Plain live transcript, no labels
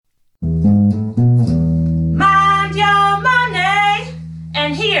Mind your money!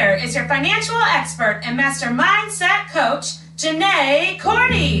 And here is your financial expert and master mindset coach, Janae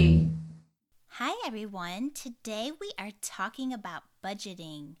Cordy. Hi everyone. Today we are talking about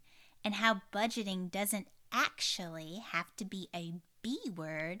budgeting and how budgeting doesn't actually have to be a B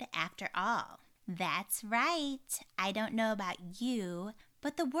word after all. That's right. I don't know about you,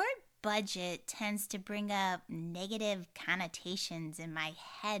 but the word budget tends to bring up negative connotations in my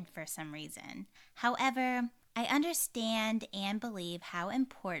head for some reason. However, I understand and believe how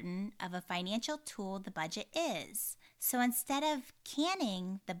important of a financial tool the budget is. So instead of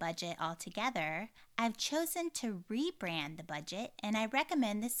canning the budget altogether, I've chosen to rebrand the budget, and I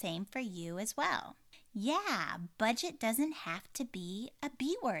recommend the same for you as well. Yeah, budget doesn't have to be a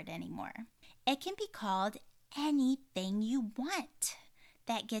B word anymore. It can be called anything you want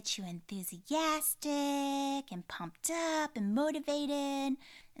that gets you enthusiastic and pumped up and motivated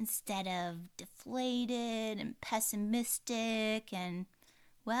instead of deflated and pessimistic and,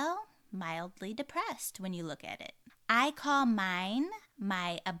 well, mildly depressed when you look at it. I call mine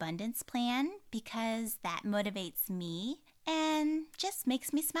my abundance plan because that motivates me and just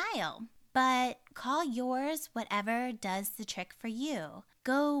makes me smile. But call yours whatever does the trick for you.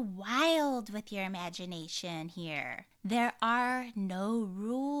 Go wild with your imagination here. There are no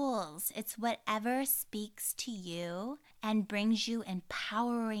rules. It's whatever speaks to you and brings you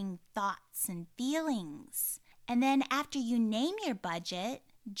empowering thoughts and feelings. And then after you name your budget,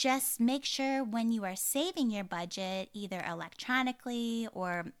 just make sure when you are saving your budget, either electronically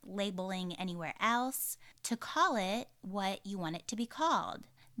or labeling anywhere else, to call it what you want it to be called.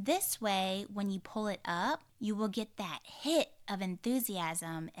 This way, when you pull it up, you will get that hit of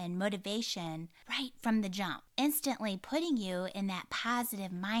enthusiasm and motivation right from the jump, instantly putting you in that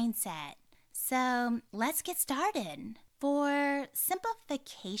positive mindset. So let's get started. For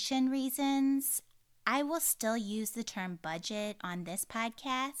simplification reasons, I will still use the term budget on this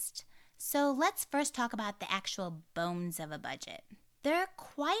podcast. So let's first talk about the actual bones of a budget. There are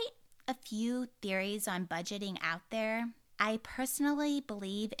quite a few theories on budgeting out there. I personally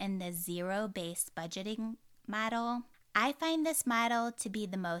believe in the zero-based budgeting model. I find this model to be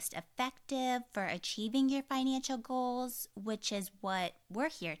the most effective for achieving your financial goals, which is what we're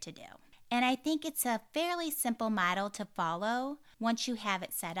here to do. And I think it's a fairly simple model to follow once you have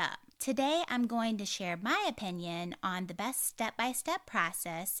it set up. Today, I'm going to share my opinion on the best step-by-step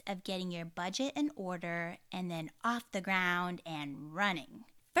process of getting your budget in order and then off the ground and running.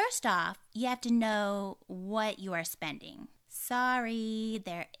 First off, you have to know what you are spending. Sorry,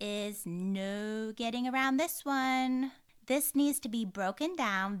 there is no getting around this one. This needs to be broken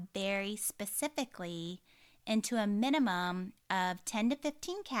down very specifically into a minimum of 10 to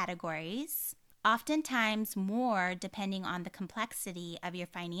 15 categories, oftentimes more depending on the complexity of your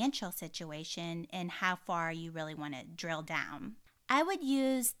financial situation and how far you really want to drill down. I would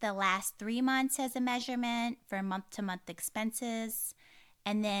use the last 3 months as a measurement for month-to-month expenses,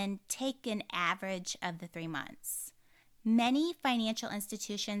 and then take an average of the 3 months. Many financial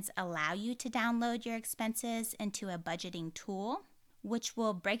institutions allow you to download your expenses into a budgeting tool, which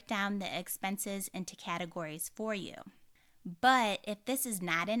will break down the expenses into categories for you. But if this is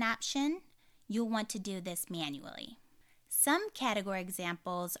not an option, you'll want to do this manually. Some category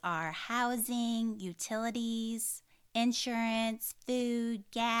examples are housing, utilities, insurance, food,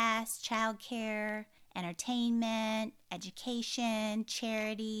 gas, childcare, entertainment, education,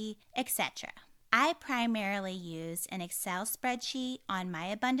 charity, etc. I primarily use an Excel spreadsheet on my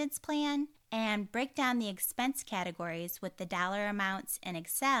abundance plan and break down the expense categories with the dollar amounts in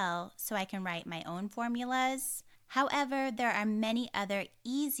Excel so I can write my own formulas. However, there are many other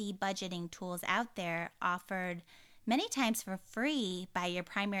easy budgeting tools out there offered many times for free by your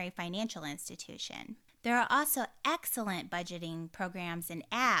primary financial institution. There are also excellent budgeting programs and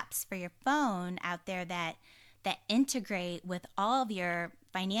apps for your phone out there that integrate with all of your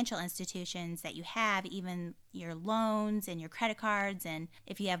financial institutions that you have, even your loans and your credit cards. And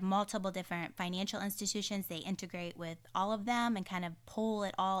if you have multiple different financial institutions, they integrate with all of them and kind of pull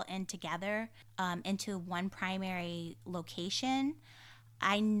it all in together into one primary location.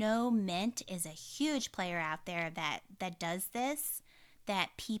 I know Mint is a huge player out there that does this,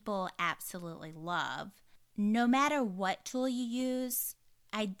 that people absolutely love. No matter what tool you use,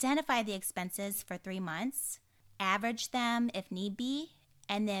 identify the expenses for 3 months, average them if need be,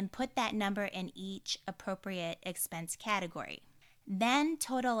 and then put that number in each appropriate expense category. Then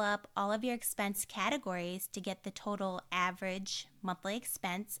total up all of your expense categories to get the total average monthly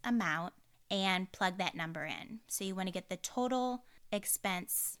expense amount and plug that number in. So you want to get the total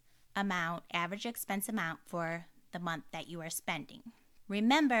expense amount, average expense amount for the month that you are spending.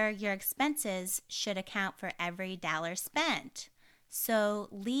 Remember, your expenses should account for every dollar spent. So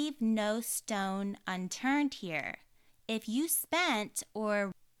leave no stone unturned here. If you spent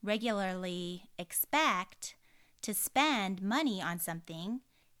or regularly expect to spend money on something,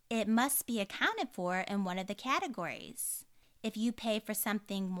 it must be accounted for in one of the categories. If you pay for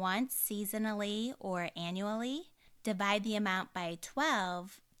something once seasonally or annually, divide the amount by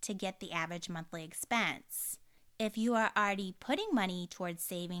 12 to get the average monthly expense. If you are already putting money towards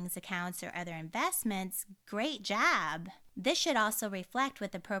savings accounts or other investments, great job. This should also reflect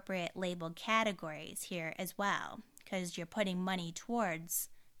with appropriate labeled categories here as well, because you're putting money towards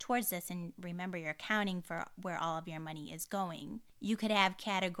this, and remember, you're accounting for where all of your money is going. You could have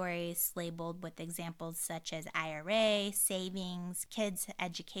categories labeled with examples such as IRA, savings, kids'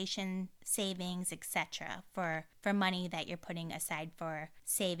 education savings, etc. for money that you're putting aside for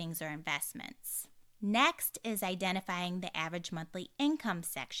savings or investments. Next is identifying the average monthly income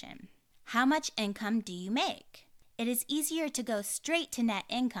section. How much income do you make? It is easier to go straight to net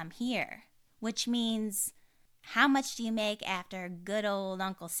income here, which means how much do you make after good old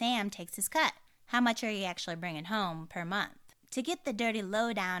Uncle Sam takes his cut? How much are you actually bringing home per month? To get the dirty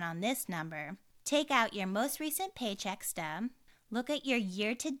lowdown on this number, take out your most recent paycheck stub, look at your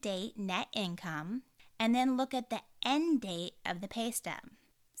year-to-date net income, and then look at the end date of the pay stub.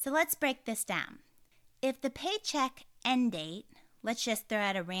 So let's break this down. If the paycheck end date, let's just throw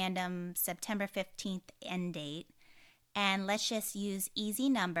out a random September 15th end date, and let's just use easy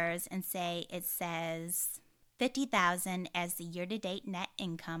numbers and say it says $50,000 as the year-to-date net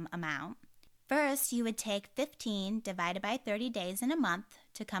income amount. First, you would take 15 divided by 30 days in a month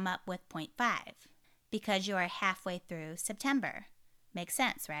to come up with 0.5 because you are halfway through September. Makes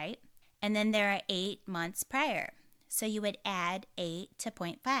sense, right? And then there are 8 months prior. So you would add 8 to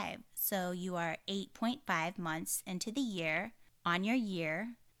 0.5. So you are 8.5 months into the year on your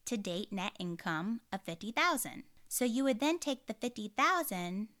year-to-date net income of $50,000. So you would then take the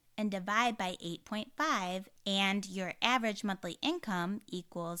 $50,000 and divide by 8.5, and your average monthly income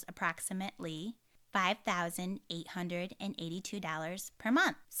equals approximately $5,882 per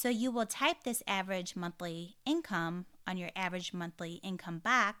month. So you will type this average monthly income on your average monthly income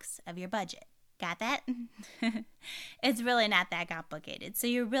box of your budget. Got that? It's really not that complicated. So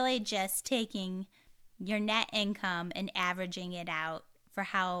you're really just taking your net income and averaging it out for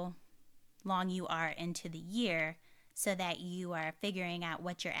how long you are into the year so that you are figuring out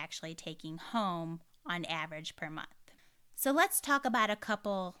what you're actually taking home on average per month. So let's talk about a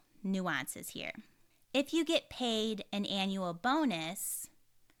couple nuances here. If you get paid an annual bonus,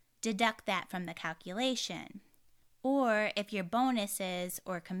 deduct that from the calculation. Or if your bonuses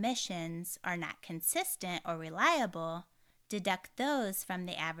or commissions are not consistent or reliable, deduct those from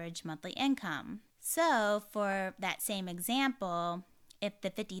the average monthly income. So for that same example, if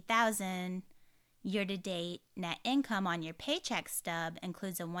the $50,000 year-to-date net income on your paycheck stub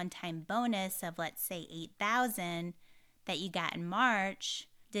includes a one-time bonus of, let's say, $8,000 that you got in March,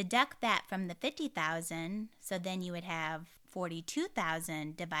 deduct that from the $50,000, so then you would have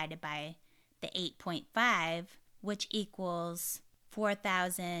 $42,000 divided by the 8.5, which equals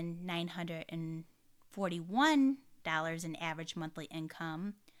 $4,941 in average monthly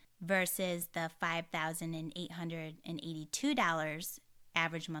income versus the $5,882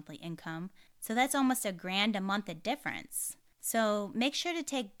 average monthly income. So that's almost $1,000 a month of difference. So make sure to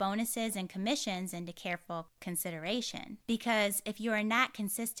take bonuses and commissions into careful consideration, because if you are not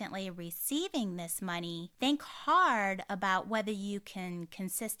consistently receiving this money, think hard about whether you can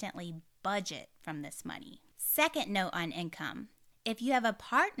consistently budget from this money. Second note on income. If you have a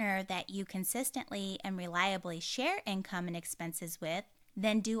partner that you consistently and reliably share income and expenses with,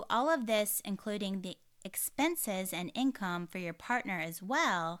 then do all of this, including the expenses and income for your partner as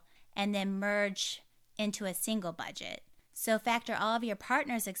well, and then merge into a single budget. So factor all of your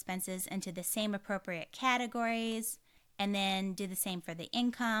partner's expenses into the same appropriate categories, and then do the same for the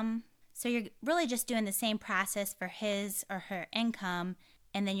income. So you're really just doing the same process for his or her income,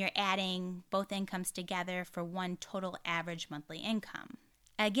 and then you're adding both incomes together for one total average monthly income.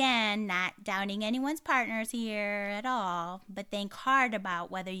 Again, not doubting anyone's partners here at all, but think hard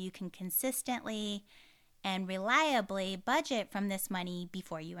about whether you can consistently and reliably budget from this money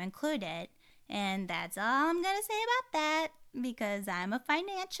before you include it. And that's all I'm going to say about that, because I'm a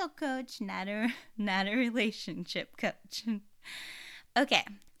financial coach, not a relationship coach. Okay,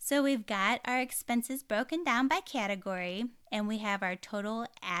 so we've got our expenses broken down by category, and we have our total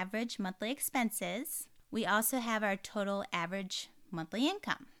average monthly expenses. We also have our total average monthly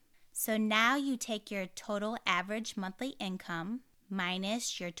income. So now you take your total average monthly income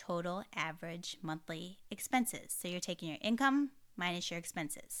minus your total average monthly expenses. So you're taking your income minus your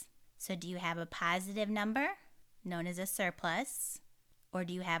expenses. So do you have a positive number, known as a surplus, or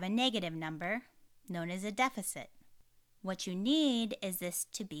do you have a negative number, known as a deficit? What you need is this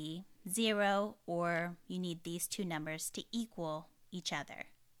to be 0, or you need these two numbers to equal each other.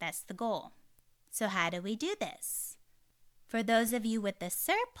 That's the goal. So how do we do this? For those of you with a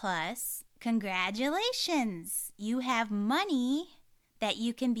surplus, congratulations! You have money that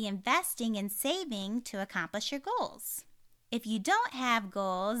you can be investing and saving to accomplish your goals. If you don't have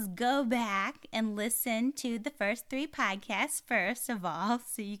goals, go back and listen to the first 3 podcasts first of all,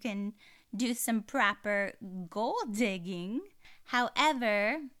 so you can do some proper goal digging.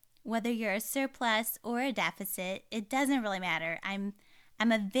 However, whether you're a surplus or a deficit, it doesn't really matter. I'm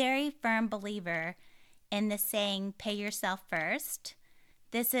a very firm believer in the saying, pay yourself first.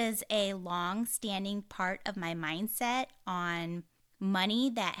 This is a long-standing part of my mindset on money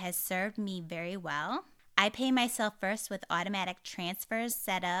that has served me very well. I pay myself first with automatic transfers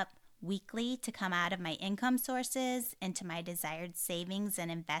set up weekly to come out of my income sources into my desired savings and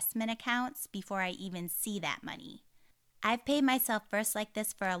investment accounts before I even see that money. I've paid myself first like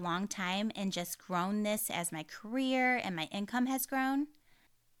this for a long time and just grown this as my career and my income has grown.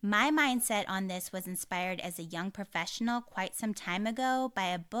 My mindset on this was inspired as a young professional quite some time ago by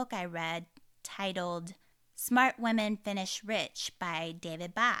a book I read titled Smart Women Finish Rich by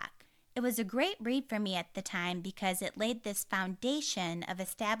David Bach. It was a great read for me at the time because it laid this foundation of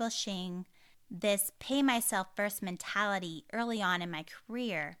establishing this pay myself first mentality early on in my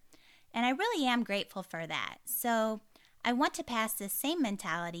career. And I really am grateful for that. So I want to pass this same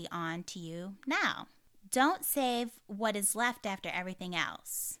mentality on to you now. Don't save what is left after everything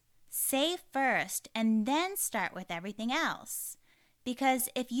else. Save first and then start with everything else. Because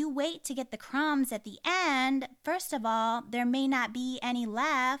if you wait to get the crumbs at the end, first of all, there may not be any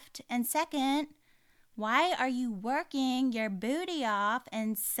left. And second, why are you working your booty off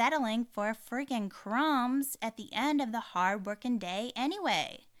and settling for freaking crumbs at the end of the hard working day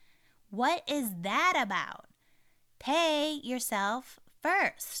anyway? What is that about? Pay yourself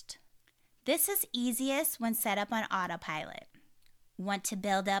first. This is easiest when set up on autopilot. Want to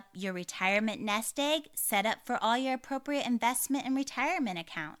build up your retirement nest egg? Set up for all your appropriate investment and retirement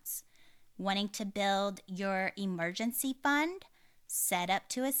accounts. Wanting to build your emergency fund? Set up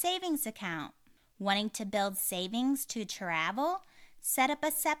to a savings account. Wanting to build savings to travel? Set up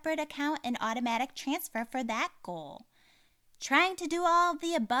a separate account and automatic transfer for that goal. Trying to do all of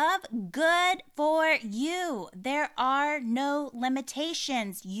the above? Good for you. There are no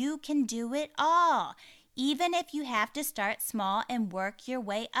limitations. You can do it all. Even if you have to start small and work your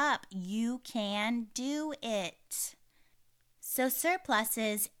way up, you can do it. So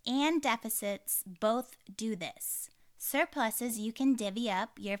surpluses and deficits both do this. Surpluses, you can divvy up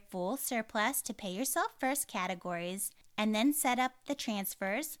your full surplus to pay yourself first categories and then set up the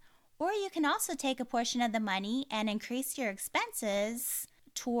transfers. Or you can also take a portion of the money and increase your expenses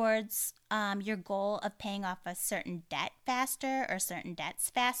towards your goal of paying off a certain debt faster or certain debts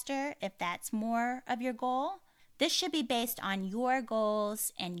faster, if that's more of your goal. This should be based on your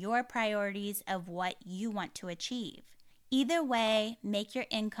goals and your priorities of what you want to achieve. Either way, make your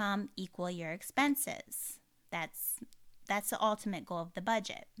income equal your expenses. That's the ultimate goal of the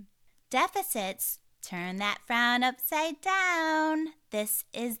budget. Deficits, turn that frown upside down. This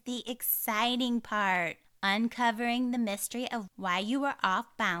is the exciting part. Uncovering the mystery of why you were off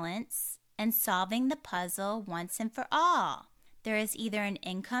balance and solving the puzzle once and for all. There is either an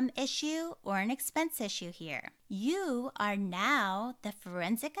income issue or an expense issue here. You are now the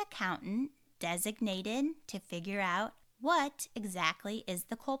forensic accountant designated to figure out what exactly is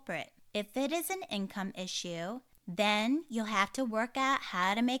the culprit. If it is an income issue, then you'll have to work out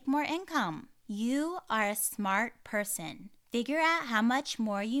how to make more income. You are a smart person. Figure out how much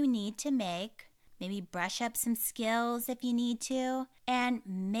more you need to make. Maybe brush up some skills if you need to, and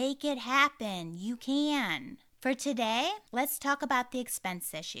make it happen. You can. For today, let's talk about the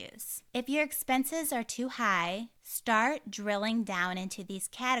expense issues. If your expenses are too high, start drilling down into these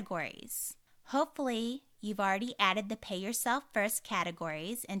categories. Hopefully, you've already added the pay yourself first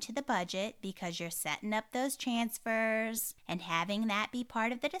categories into the budget because you're setting up those transfers and having that be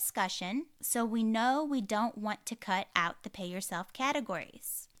part of the discussion. So we know we don't want to cut out the pay yourself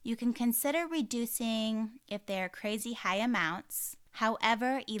categories. You can consider reducing if they're crazy high amounts.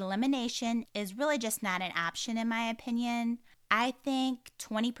 However, elimination is really just not an option in my opinion. I think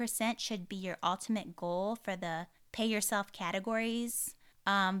 20% should be your ultimate goal for the pay yourself categories.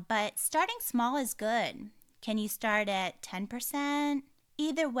 But starting small is good. Can you start at 10%?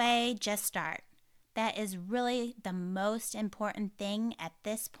 Either way, just start. That is really the most important thing at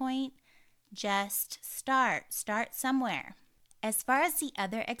this point. Just start. Start somewhere. As far as the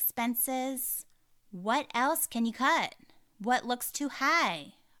other expenses, what else can you cut? What looks too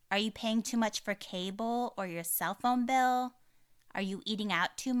high? Are you paying too much for cable or your cell phone bill? Are you eating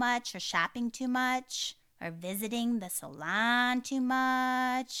out too much or shopping too much? Or visiting the salon too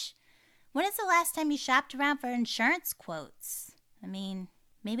much? When is the last time you shopped around for insurance quotes? I mean,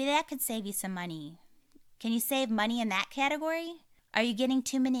 maybe that could save you some money. Can you save money in that category? Are you getting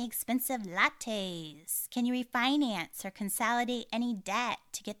too many expensive lattes? Can you refinance or consolidate any debt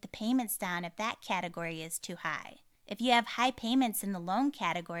to get the payments down if that category is too high? If you have high payments in the loan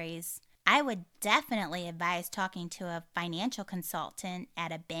categories, I would definitely advise talking to a financial consultant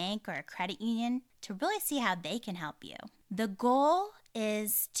at a bank or a credit union to really see how they can help you. The goal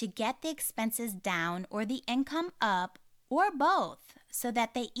is to get the expenses down or the income up or both so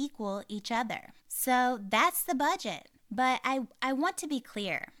that they equal each other. So that's the budget. But I want to be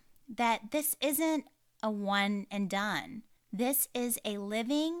clear that this isn't a one and done. This is a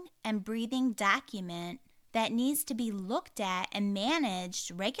living and breathing document that needs to be looked at and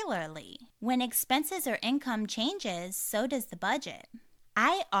managed regularly. When expenses or income changes, so does the budget.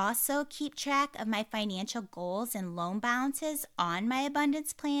 I also keep track of my financial goals and loan balances on my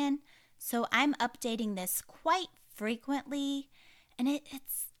abundance plan, so I'm updating this quite frequently, and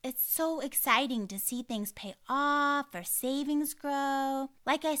it's so exciting to see things pay off or savings grow.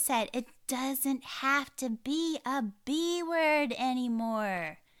 Like I said, it doesn't have to be a B word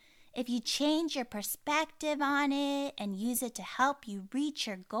anymore. If you change your perspective on it and use it to help you reach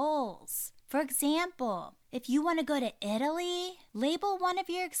your goals. For example, if you want to go to Italy, label one of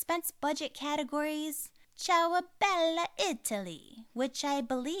your expense budget categories Ciao Bella Italy, which I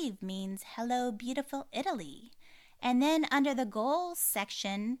believe means Hello Beautiful Italy. And then under the goals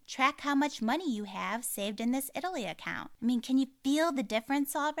section, track how much money you have saved in this Italy account. I mean, can you feel the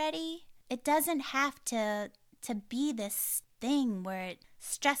difference already? It doesn't have to be this thing where it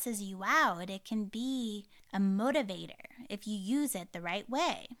stresses you out. It can be a motivator if you use it the right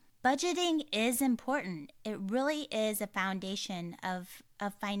way. Budgeting is important. It really is a foundation of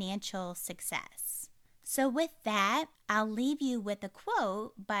financial success. So with that, I'll leave you with a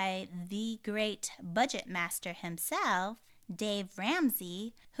quote by the great budget master himself, Dave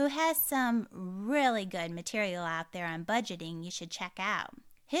Ramsey, who has some really good material out there on budgeting you should check out.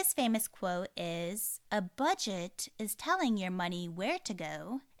 His famous quote is, "A budget is telling your money where to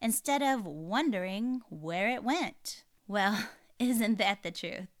go instead of wondering where it went." Well, isn't that the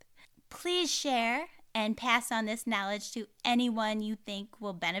truth? Please share and pass on this knowledge to anyone you think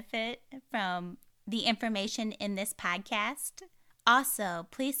will benefit from the information in this podcast. Also,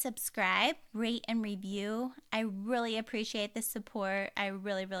 please subscribe, rate, and review. I really appreciate the support. I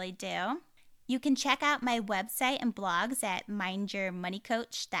really, really do. You can check out my website and blogs at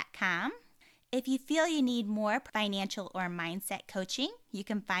mindyourmoneycoach.com. If you feel you need more financial or mindset coaching, you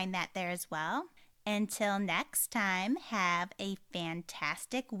can find that there as well. Until next time, have a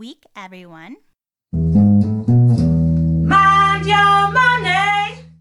fantastic week, everyone.